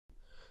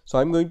So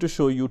I'm going to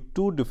show you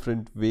two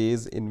different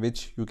ways in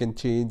which you can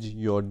change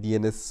your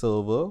DNS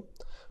server.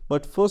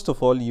 But first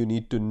of all, you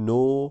need to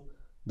know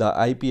the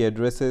IP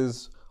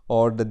addresses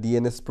or the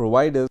DNS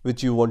providers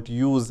which you want to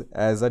use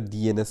as a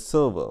DNS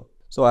server.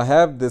 So I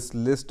have this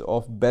list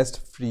of best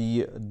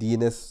free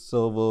DNS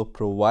server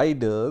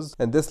providers,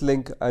 and this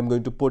link I'm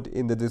going to put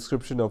in the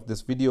description of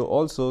this video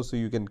also, so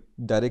you can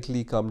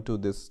directly come to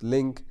this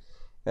link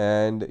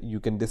and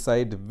you can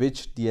decide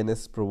which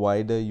DNS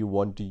provider you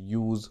want to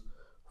use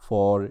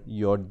for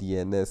your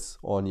DNS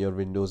on your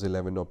Windows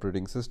 11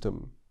 operating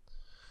system.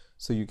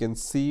 So you can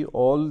see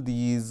all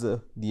these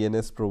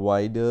DNS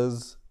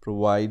providers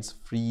provides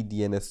free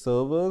DNS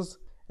servers,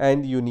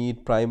 and you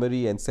need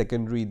primary and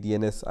secondary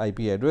DNS IP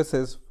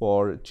addresses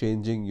for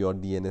changing your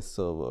DNS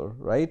server,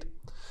 right?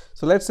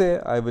 So let's say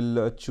I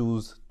will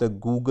choose the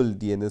Google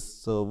DNS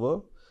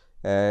server,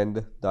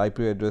 and the IP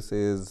address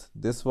is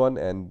this one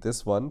and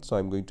this one. So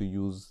I'm going to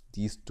use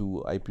these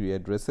two IP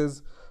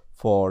addresses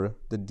for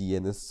the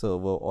DNS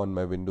server on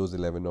my Windows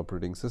 11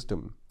 operating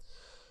system.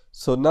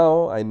 So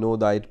now I know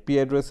the IP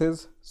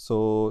addresses,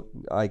 so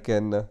I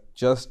can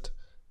just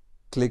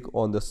click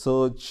on the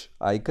search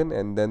icon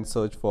and then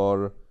search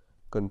for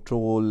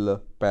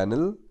control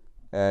panel,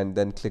 and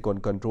then click on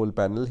control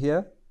panel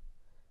here.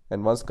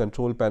 And once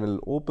control panel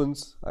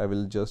opens, I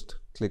will just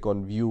click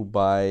on view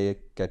by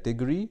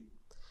category,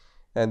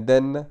 and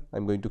then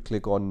I'm going to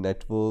click on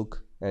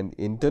network and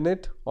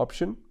internet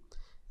option,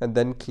 and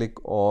then click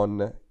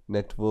on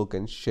network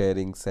and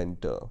sharing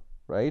center,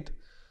 right?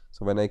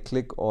 So when I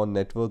click on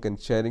network and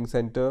sharing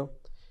center,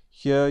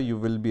 here you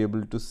will be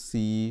able to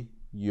see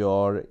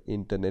your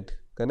internet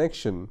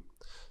connection.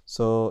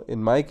 So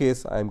in my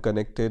case, I'm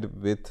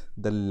connected with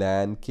the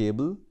LAN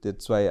cable.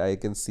 That's why I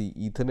can see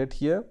Ethernet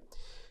here.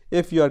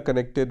 If you are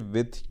connected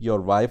with your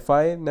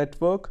Wi-Fi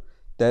network,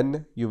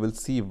 then you will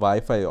see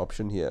Wi-Fi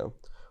option here.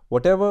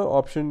 Whatever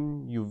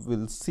option you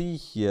will see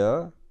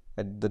here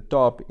at the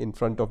top in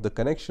front of the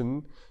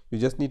connection, you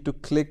just need to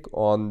click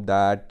on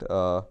that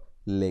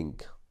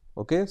link.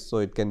 Okay, so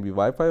it can be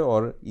Wi-Fi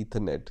or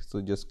Ethernet. So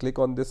just click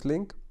on this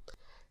link,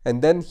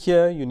 and then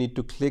here you need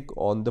to click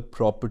on the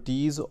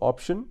properties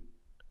option.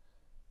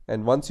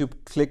 And once you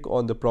click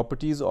on the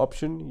properties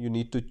option, you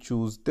need to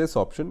choose this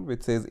option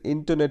which says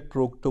Internet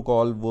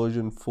Protocol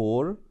version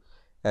 4,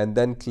 and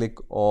then click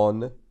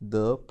on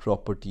the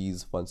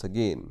properties once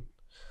again.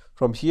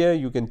 From here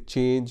you can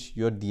change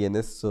your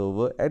DNS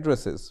server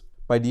addresses.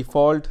 By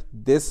default,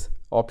 this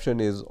option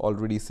is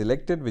already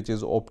selected, which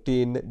is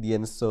obtain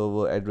DNS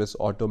server address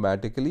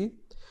automatically.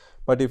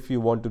 But if you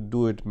want to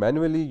do it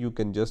manually, you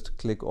can just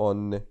click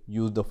on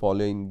use the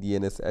following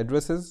DNS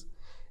addresses,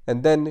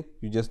 and then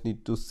you just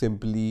need to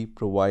simply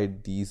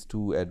provide these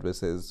two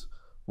addresses,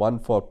 one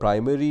for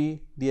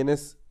primary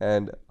DNS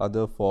and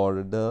other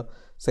for the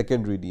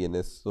secondary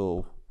DNS.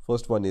 So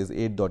first one is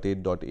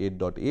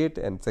 8.8.8.8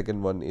 and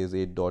second one is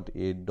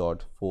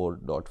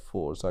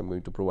 8.8.4.4. So I'm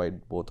going to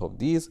provide both of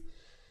these,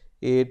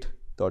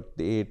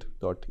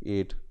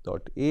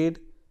 8.8.8.8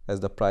 as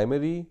the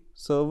primary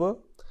server,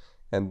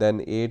 and then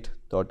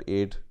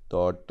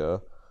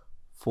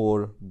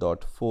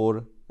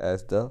 8.8.4.4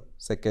 as the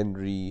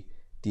secondary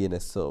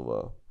DNS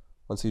server.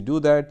 Once you do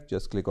that,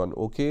 just click on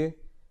OK,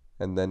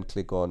 and then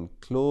click on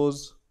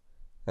close,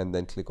 and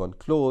then click on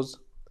close,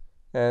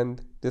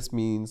 and this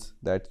means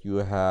that you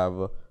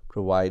have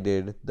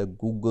provided the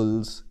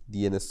Google's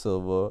DNS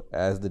server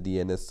as the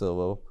DNS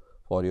server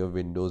for your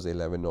Windows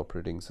 11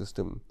 operating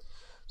system.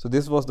 So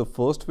this was the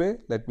first way.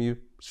 Let me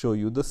show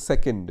you the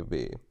second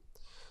way.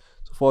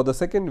 So for the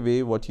second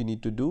way, what you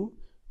need to do,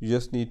 you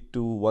just need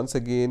to once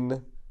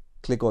again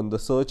click on the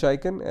search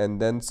icon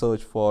and then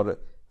search for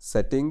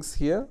settings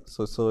here.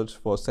 So search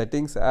for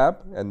settings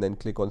app and then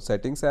click on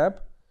settings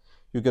app.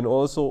 You can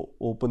also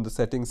open the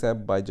settings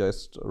app by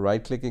just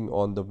right clicking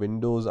on the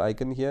Windows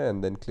icon here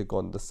and then click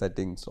on the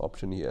settings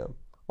option here.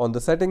 On the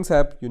settings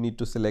app, you need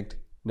to select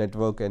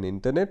network and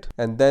internet,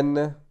 and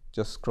then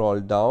just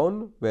scroll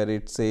down where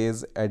it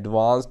says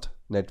advanced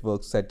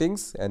network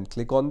settings and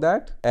click on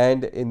that.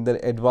 And in the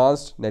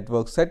advanced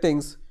network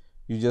settings,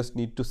 you just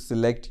need to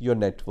select your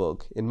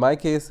network. In my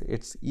case,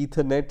 it's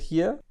Ethernet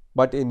here,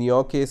 but in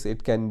your case,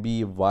 it can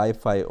be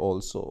Wi-Fi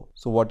also.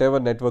 So whatever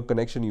network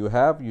connection you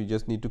have, you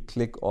just need to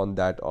click on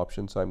that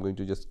option. So I'm going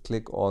to just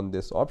click on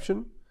this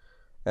option,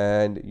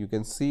 and you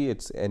can see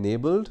it's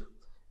enabled.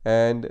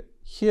 And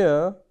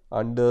here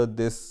under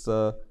this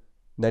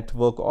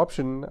network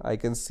option, I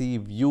can see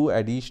view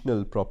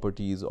additional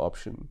properties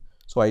option.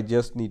 So I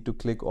just need to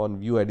click on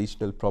view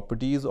additional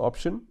properties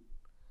option,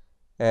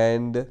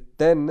 and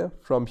then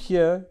from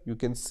here you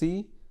can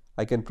see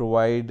I can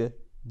provide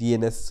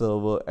DNS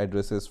server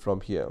addresses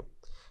from here.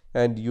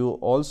 And you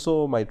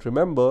also might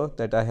remember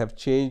that I have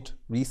changed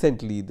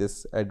recently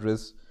this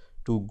address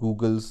to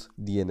Google's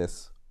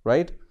DNS,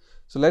 right?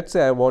 So let's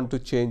say I want to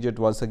change it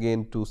once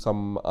again to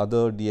some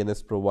other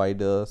DNS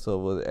provider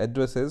server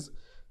addresses.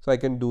 So I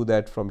can do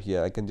that from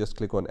here. I can just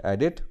click on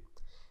edit,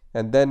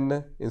 and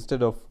then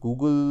instead of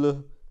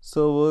Google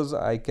servers,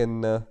 I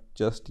can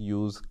just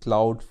use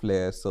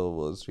Cloudflare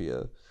servers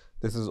here.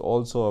 This is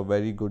also a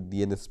very good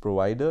DNS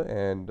provider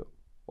and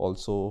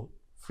also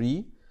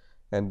free,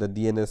 and the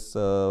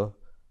DNS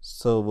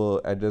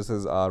server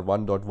addresses are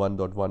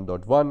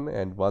 1.1.1.1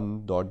 and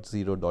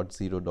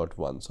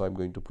 1.0.0.1. So I'm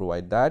going to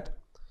provide that.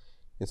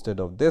 Instead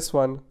of this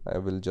one, I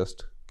will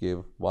just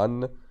give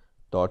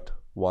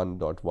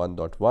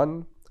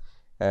 1.1.1.1,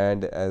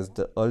 and as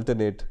the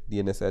alternate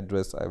DNS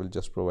address I will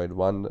just provide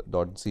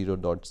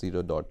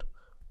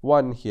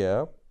 1.0.0.1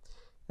 here,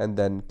 and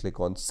then click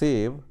on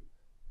save,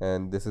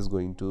 and this is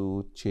going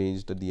to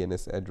change the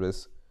DNS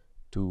address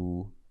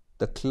to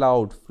the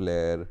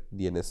Cloudflare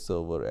DNS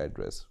server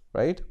address,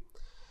 right?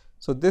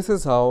 So this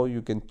is how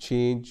you can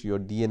change your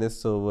DNS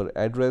server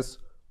address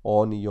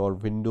on your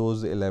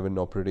Windows 11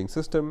 operating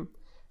system.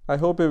 I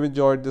hope you've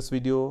enjoyed this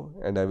video,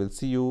 and I will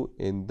see you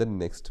in the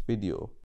next video.